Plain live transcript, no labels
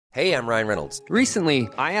Hey, I'm Ryan Reynolds. Recently,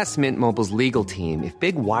 I asked Mint Mobile's legal team if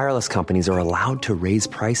big wireless companies are allowed to raise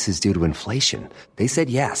prices due to inflation. They said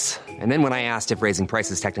yes. And then when I asked if raising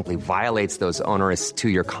prices technically violates those onerous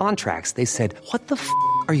two-year contracts, they said, "What the f***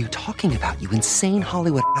 are you talking about, you insane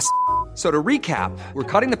Hollywood ass?" So to recap, we're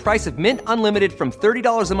cutting the price of Mint Unlimited from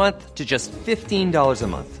 $30 a month to just $15 a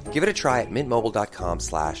month. Give it a try at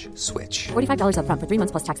mintmobile.com/switch. $45 up front for 3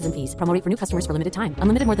 months plus taxes and fees. Promo rate for new customers for limited time.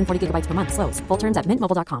 Unlimited more than 40 gigabytes per month. Slows full terms at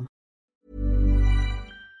mintmobile.com.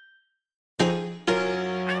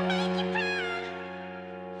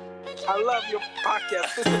 I love your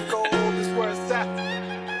podcast. This is gold. This is where it's at.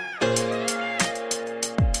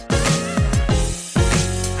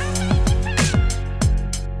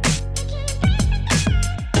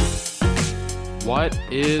 What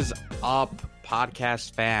is up,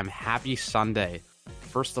 podcast fam? Happy Sunday.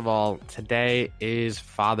 First of all, today is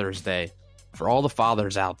Father's Day. For all the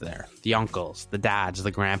fathers out there, the uncles, the dads,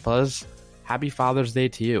 the grandpas, happy Father's Day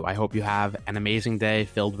to you. I hope you have an amazing day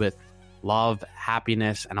filled with love,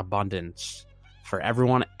 happiness, and abundance. For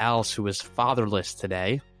everyone else who is fatherless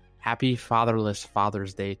today, happy Fatherless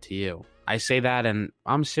Father's Day to you. I say that and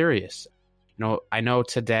I'm serious. I know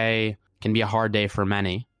today can be a hard day for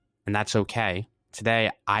many, and that's okay.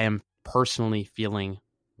 Today, I am personally feeling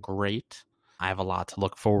great. I have a lot to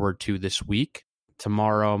look forward to this week.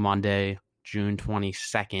 Tomorrow, Monday, June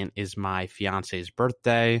 22nd, is my fiance's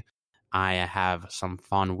birthday. I have some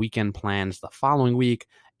fun weekend plans the following week,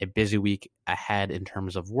 a busy week ahead in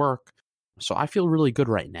terms of work. So I feel really good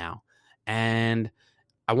right now. And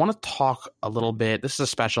I want to talk a little bit. This is a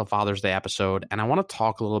special Father's Day episode, and I want to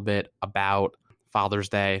talk a little bit about Father's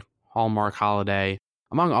Day, Hallmark holiday,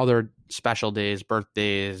 among other special days,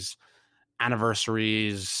 birthdays,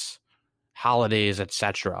 anniversaries, holidays,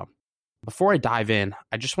 etc. Before I dive in,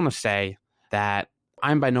 I just want to say that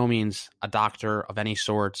I'm by no means a doctor of any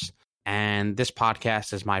sorts, and this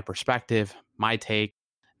podcast is my perspective, my take.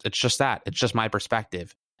 It's just that. It's just my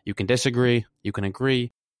perspective. You can disagree, you can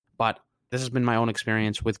agree, but this has been my own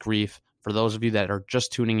experience with grief. For those of you that are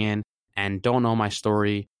just tuning in and don't know my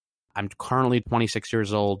story, I'm currently 26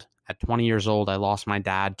 years old. At 20 years old, I lost my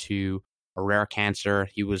dad to a rare cancer.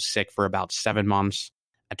 He was sick for about 7 months.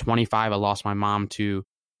 At 25, I lost my mom to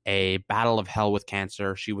a battle of hell with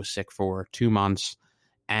cancer. She was sick for 2 months.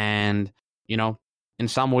 And, in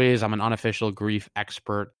some ways, I'm an unofficial grief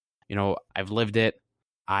expert. I've lived it.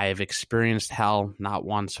 I've experienced hell not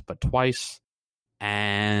once, but twice.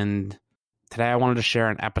 And today I wanted to share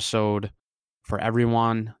an episode for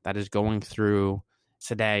everyone that is going through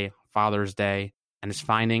today, Father's Day, and is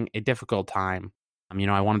finding a difficult time.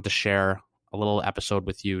 I wanted to share a little episode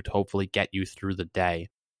with you to hopefully get you through the day.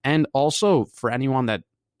 And also for anyone that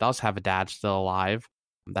does have a dad still alive,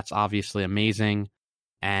 that's obviously amazing.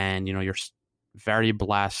 And, you're very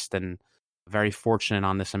blessed and very fortunate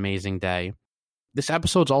on this amazing day. This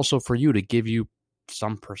episode's also for you to give you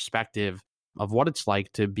some perspective of what it's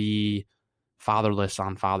like to be fatherless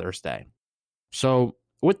on Father's Day. So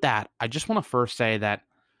with that, I just want to first say that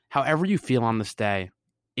however you feel on this day,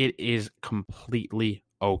 it is completely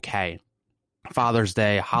okay. Father's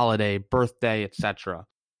Day, holiday, birthday, etc.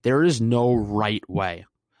 There is no right way.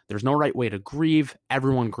 There's no right way to grieve.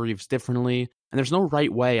 Everyone grieves differently. And there's no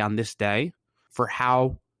right way on this day for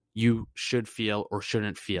how you should feel or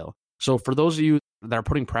shouldn't feel. So for those of you that are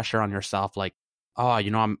putting pressure on yourself, like, I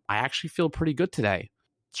actually feel pretty good today.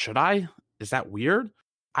 Should I? Is that weird?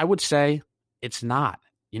 I would say it's not.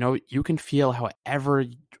 You can feel however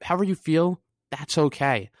you feel. That's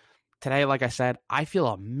okay. Today, like I said, I feel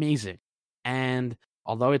amazing. And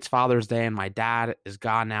although it's Father's Day and my dad is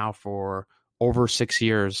gone now for over 6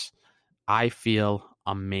 years, I feel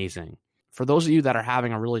amazing. For those of you that are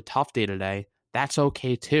having a really tough day today, that's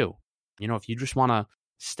okay too. If you just want to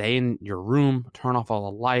stay in your room, turn off all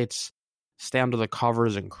the lights, stay under the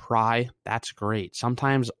covers and cry, that's great.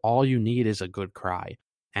 Sometimes all you need is a good cry.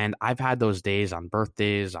 And I've had those days on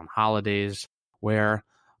birthdays, on holidays, where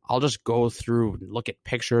I'll just go through and look at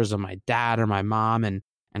pictures of my dad or my mom and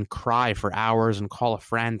cry for hours and call a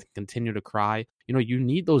friend and continue to cry. You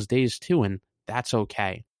need those days too, and that's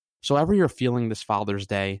okay. So however you're feeling this Father's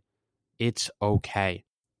Day, it's okay.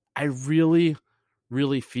 I really,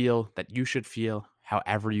 really feel that you should feel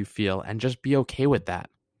however you feel and just be okay with that.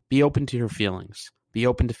 Be open to your feelings. Be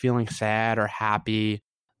open to feeling sad or happy,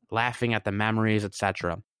 laughing at the memories,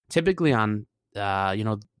 etc. Typically on,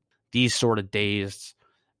 these sort of days,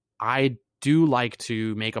 I do like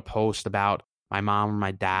to make a post about my mom or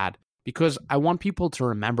my dad because I want people to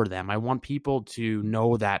remember them. I want people to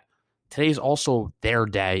know that today's also their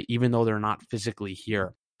day, even though they're not physically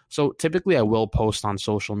here. So typically I will post on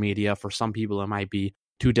social media. For some people, it might be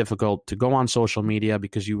too difficult to go on social media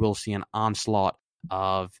because you will see an onslaught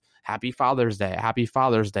of Happy Father's Day,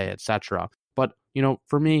 etc. But,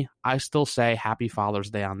 for me, I still say Happy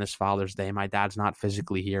Father's Day on this Father's Day. My dad's not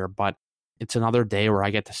physically here, but it's another day where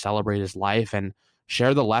I get to celebrate his life and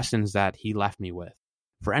share the lessons that he left me with.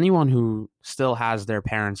 For anyone who still has their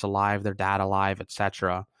parents alive, their dad alive,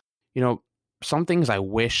 etc., some things I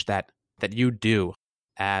wish that you do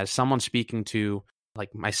as someone speaking to,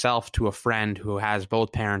 like myself, to a friend who has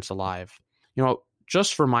both parents alive.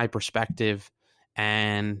 Just from my perspective,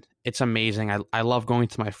 and it's amazing. I love going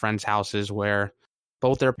to my friends' houses where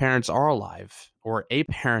both their parents are alive or a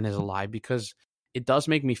parent is alive, because it does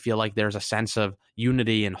make me feel like there's a sense of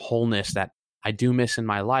unity and wholeness that I do miss in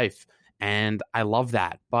my life. And I love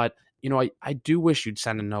that. But, I do wish you'd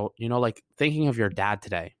send a note, like thinking of your dad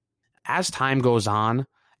today. As time goes on,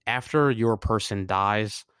 after your person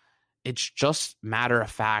dies, it's just matter of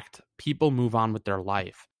fact, people move on with their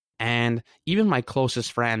life. And even my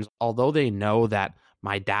closest friends, although they know that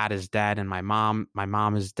my dad is dead and my mom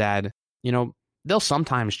is dead, they'll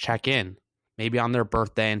sometimes check in, maybe on their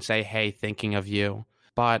birthday, and say, hey, thinking of you.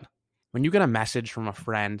 But when you get a message from a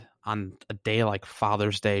friend on a day like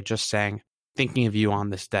Father's Day, just saying, thinking of you on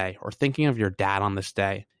this day, or thinking of your dad on this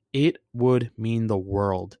day, it would mean the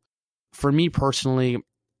world. For me personally,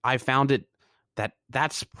 I found it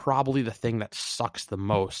that's probably the thing that sucks the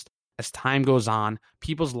most. As time goes on,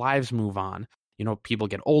 people's lives move on. People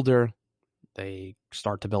get older, they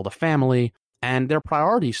start to build a family, and their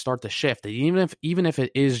priorities start to shift. Even if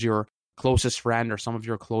it is your closest friend or some of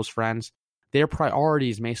your close friends, their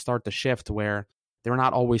priorities may start to shift where they're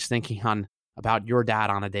not always thinking about your dad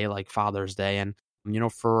on a day like Father's Day. And,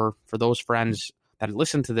 for those friends that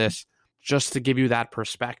listen to this, just to give you that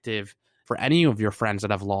perspective, for any of your friends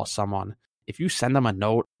that have lost someone, if you send them a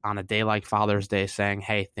note on a day like Father's Day saying,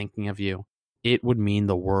 hey, thinking of you, it would mean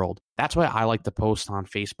the world. That's why I like to post on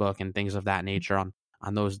Facebook and things of that nature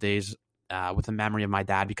on those days with the memory of my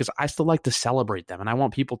dad, because I still like to celebrate them. And I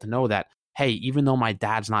want people to know that, hey, even though my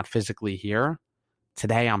dad's not physically here,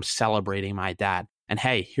 today I'm celebrating my dad. And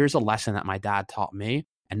hey, here's a lesson that my dad taught me,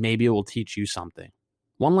 and maybe it will teach you something.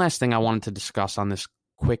 One last thing I wanted to discuss on this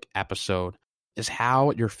quick episode is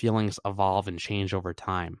how your feelings evolve and change over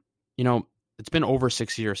time. It's been over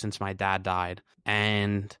 6 years since my dad died,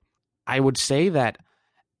 and I would say that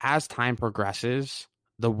as time progresses,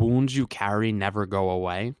 the wounds you carry never go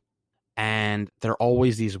away. And there are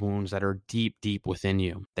always these wounds that are deep, deep within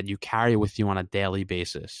you that you carry with you on a daily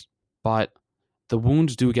basis. But the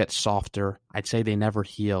wounds do get softer. I'd say they never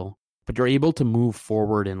heal, but you're able to move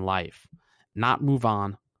forward in life. Not move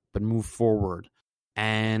on, but move forward.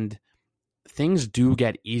 And things do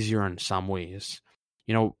get easier in some ways.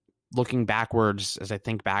 Looking backwards, as I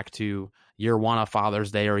think back to year 1 of Father's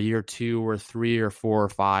Day, or year 2 or 3 or 4 or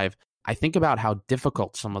 5, I think about how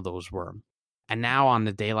difficult some of those were. And now on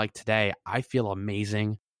the day like today, I feel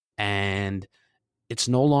amazing, and it's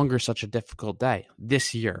no longer such a difficult day.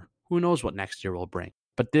 This year, who knows what next year will bring,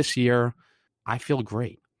 but this year, I feel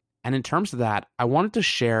great. And in terms of that, I wanted to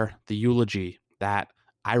share the eulogy that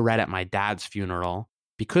I read at my dad's funeral,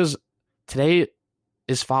 because today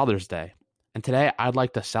is Father's Day. And today I'd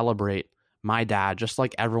like to celebrate my dad just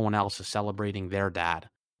like everyone else is celebrating their dad.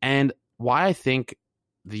 And why I think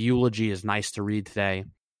the eulogy is nice to read today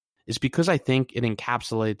is because I think it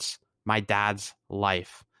encapsulates my dad's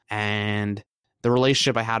life and the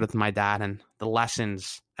relationship I had with my dad and the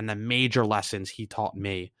lessons and the major lessons he taught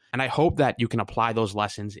me. And I hope that you can apply those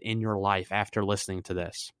lessons in your life after listening to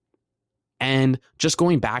this. And just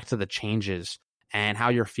going back to the changes and how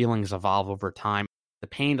your feelings evolve over time, the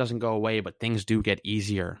pain doesn't go away, but things do get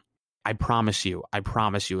easier. I promise you,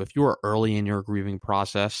 if you are early in your grieving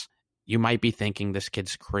process, you might be thinking this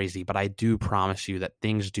kid's crazy, but I do promise you that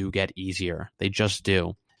things do get easier. They just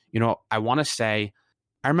do. I want to say,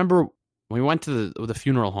 I remember when we went to the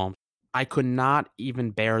funeral home, I could not even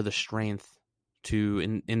bear the strength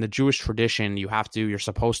to, in the Jewish tradition, you're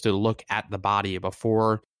supposed to look at the body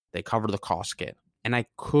before they cover the casket. And I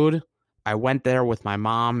went there with my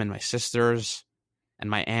mom and my sisters and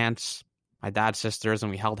my aunts, my dad's sisters,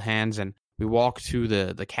 and we held hands and we walked to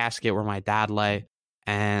the casket where my dad lay.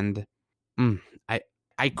 And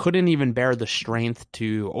I couldn't even bear the strength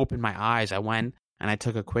to open my eyes. I went and I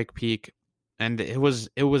took a quick peek, and it was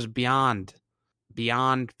beyond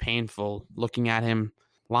painful looking at him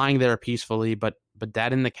lying there peacefully, but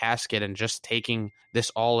dead in the casket, and just taking this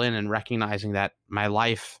all in and recognizing that my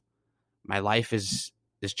life is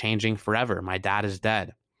changing forever. My dad is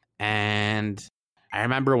dead. And I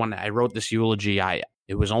remember when I wrote this eulogy,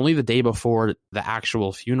 it was only the day before the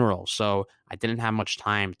actual funeral, so I didn't have much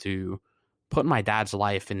time to put my dad's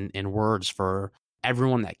life in words for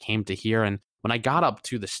everyone that came to hear. And when I got up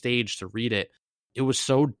to the stage to read it, it was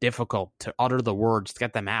so difficult to utter the words, to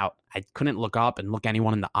get them out. I couldn't look up and look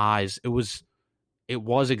anyone in the eyes. It was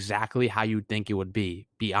exactly how you'd think it would be,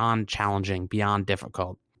 beyond challenging, beyond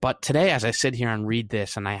difficult. But today, as I sit here and read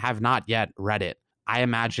this, and I have not yet read it, I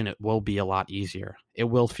imagine it will be a lot easier. It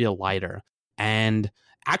will feel lighter. And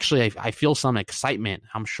actually, I feel some excitement.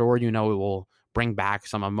 I'm sure it will bring back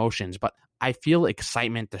some emotions, but I feel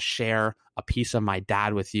excitement to share a piece of my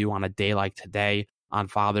dad with you on a day like today, on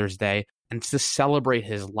Father's Day, and to celebrate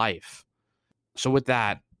his life. So with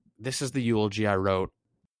that, this is the eulogy I wrote,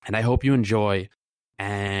 and I hope you enjoy,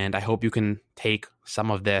 and I hope you can take some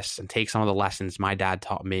of this and take some of the lessons my dad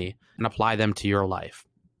taught me and apply them to your life.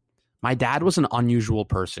 My dad was an unusual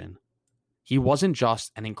person. He wasn't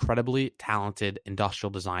just an incredibly talented industrial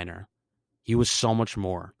designer. He was so much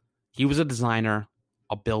more. He was a designer,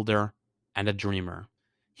 a builder, and a dreamer.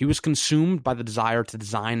 He was consumed by the desire to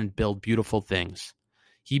design and build beautiful things.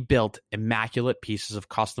 He built immaculate pieces of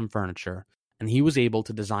custom furniture, and he was able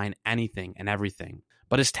to design anything and everything.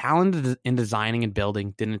 But his talent in designing and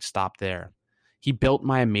building didn't stop there. He built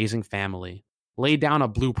my amazing family, laid down a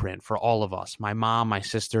blueprint for all of us, my mom, my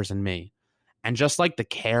sisters, and me. And just like the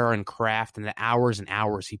care and craft and the hours and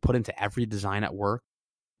hours he put into every design at work,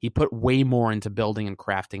 he put way more into building and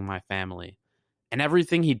crafting my family. And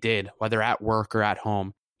everything he did, whether at work or at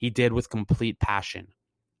home, he did with complete passion.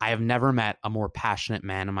 I have never met a more passionate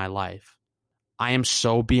man in my life. I am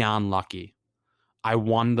so beyond lucky. I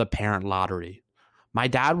won the parent lottery. My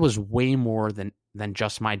dad was way more than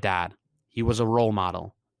just my dad. He was a role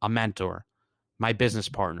model, a mentor, my business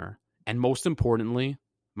partner, and most importantly,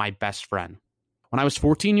 my best friend. When I was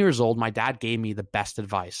 14 years old, my dad gave me the best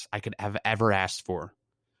advice I could have ever asked for.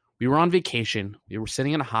 We were on vacation. We were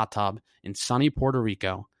sitting in a hot tub in sunny Puerto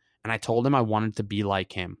Rico, and I told him I wanted to be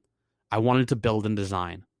like him. I wanted to build and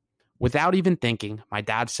design. Without even thinking, my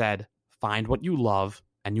dad said, "Find what you love,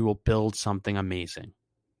 and you will build something amazing."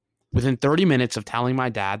 Within 30 minutes of telling my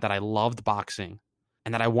dad that I loved boxing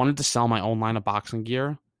and that I wanted to sell my own line of boxing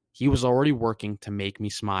gear, he was already working to make me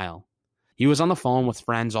smile. He was on the phone with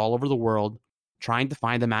friends all over the world, trying to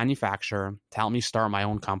find a manufacturer to help me start my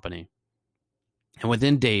own company. And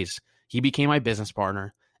within days, he became my business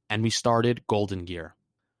partner, and we started Golden Gear.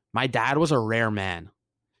 My dad was a rare man.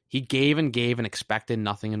 He gave and expected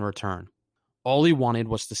nothing in return. All he wanted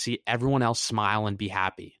was to see everyone else smile and be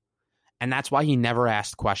happy. And that's why he never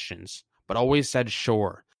asked questions, but always said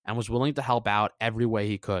sure, and was willing to help out every way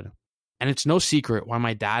he could. And it's no secret why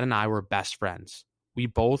my dad and I were best friends. We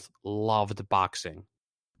both loved boxing.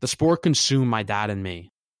 The sport consumed my dad and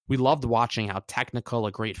me. We loved watching how technical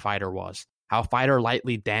a great fighter was, how a fighter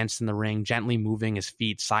lightly danced in the ring, gently moving his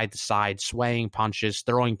feet side to side, swaying punches,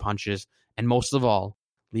 throwing punches, and most of all,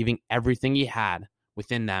 leaving everything he had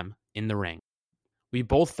within them in the ring. We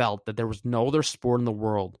both felt that there was no other sport in the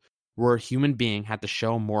world where a human being had to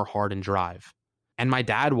show more heart and drive. And my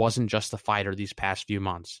dad wasn't just a fighter these past few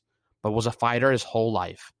months, but was a fighter his whole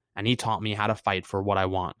life, and he taught me how to fight for what I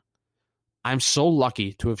want. I'm so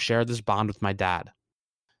lucky to have shared this bond with my dad.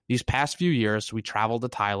 These past few years, we traveled to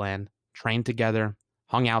Thailand, trained together,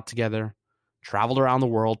 hung out together, traveled around the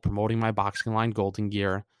world promoting my boxing line Golden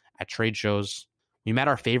Gear at trade shows. We met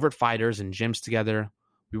our favorite fighters in gyms together.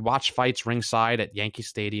 We watched fights ringside at Yankee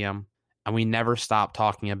Stadium, and we never stopped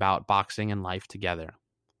talking about boxing and life together.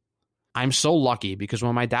 I'm so lucky because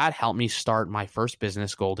when my dad helped me start my first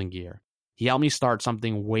business, Golden Gear, he helped me start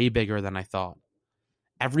something way bigger than I thought.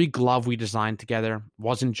 Every glove we designed together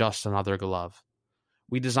wasn't just another glove.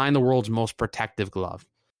 We designed the world's most protective glove,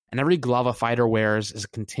 and every glove a fighter wears is a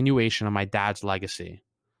continuation of my dad's legacy.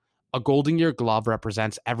 A Golden Gear glove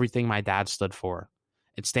represents everything my dad stood for.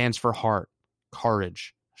 It stands for heart,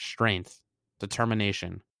 courage, strength,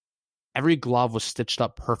 determination. Every glove was stitched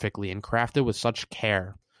up perfectly and crafted with such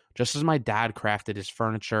care, just as my dad crafted his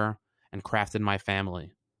furniture and crafted my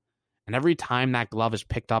family. And every time that glove is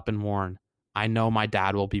picked up and worn, I know my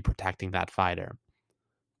dad will be protecting that fighter.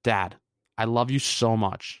 Dad, I love you so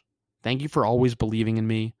much. Thank you for always believing in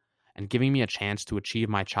me and giving me a chance to achieve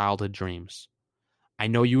my childhood dreams. I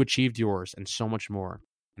know you achieved yours and so much more,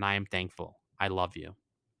 and I am thankful. I love you.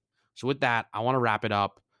 So with that, I want to wrap it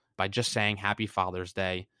up by just saying Happy Father's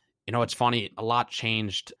Day. You know, it's funny, a lot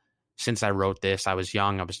changed since I wrote this. I was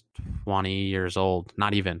young. I was 20 years old.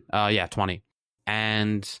 Not even. 20.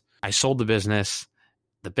 And I sold the business.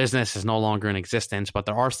 The business is no longer in existence, but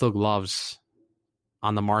there are still gloves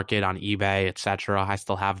on the market, on eBay, etc. I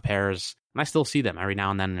still have pairs, and I still see them every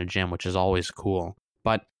now and then in a gym, which is always cool.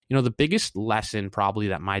 But, you know, the biggest lesson probably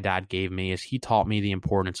that my dad gave me is he taught me the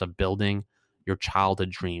importance of building your childhood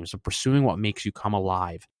dreams, of pursuing what makes you come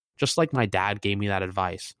alive. Just like my dad gave me that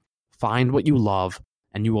advice. Find what you love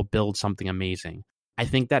and you will build something amazing. I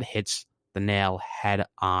think that hits the nail head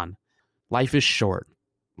on. Life is short.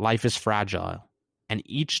 Life is fragile. And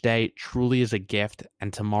each day truly is a gift,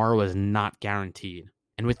 and tomorrow is not guaranteed.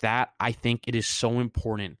 And with that, I think it is so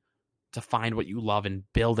important to find what you love and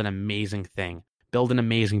build an amazing thing. Build an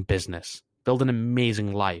amazing business. Build an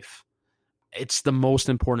amazing life. It's the most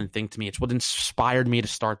important thing to me. It's what inspired me to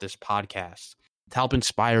start this podcast, to help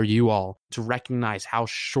inspire you all to recognize how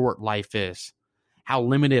short life is, how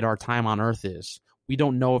limited our time on earth is. We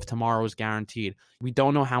don't know if tomorrow is guaranteed. We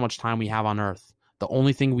don't know how much time we have on earth. The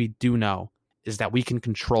only thing we do know is that we can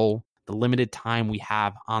control the limited time we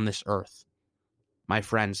have on this earth. My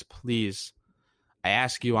friends, please, I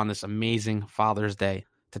ask you on this amazing Father's Day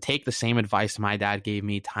to take the same advice my dad gave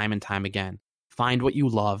me time and time again. Find what you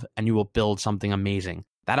love and you will build something amazing.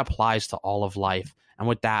 That applies to all of life. And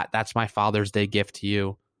with that, that's my Father's Day gift to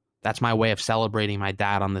you. That's my way of celebrating my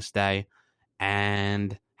dad on this day.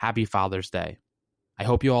 And happy Father's Day. I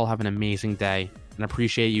hope you all have an amazing day and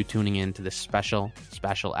appreciate you tuning in to this special,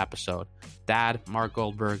 special episode. Dad, Mark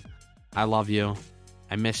Goldberg, I love you.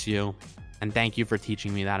 I miss you. And thank you for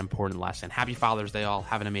teaching me that important lesson. Happy Father's Day, all.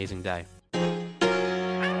 Have an amazing day.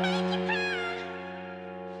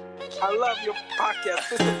 I love your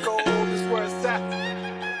podcast. Mr. Gold is where it's at.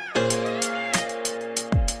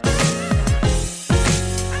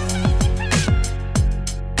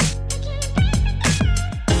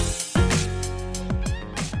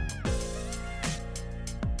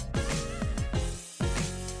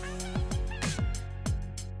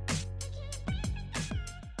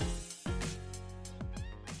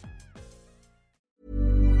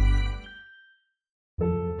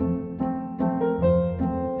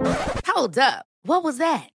 Hold up. What was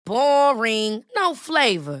that? Boring. No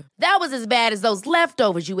flavor. That was as bad as those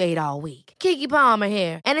leftovers you ate all week. Keke Palmer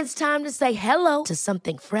here. And it's time to say hello to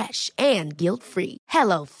something fresh and guilt-free.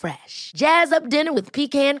 Hello Fresh. Jazz up dinner with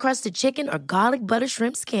pecan-crusted chicken or garlic butter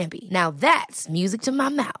shrimp scampi. Now that's music to my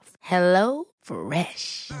mouth. Hello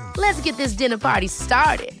Fresh. Let's get this dinner party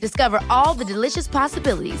started. Discover all the delicious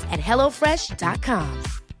possibilities at HelloFresh.com.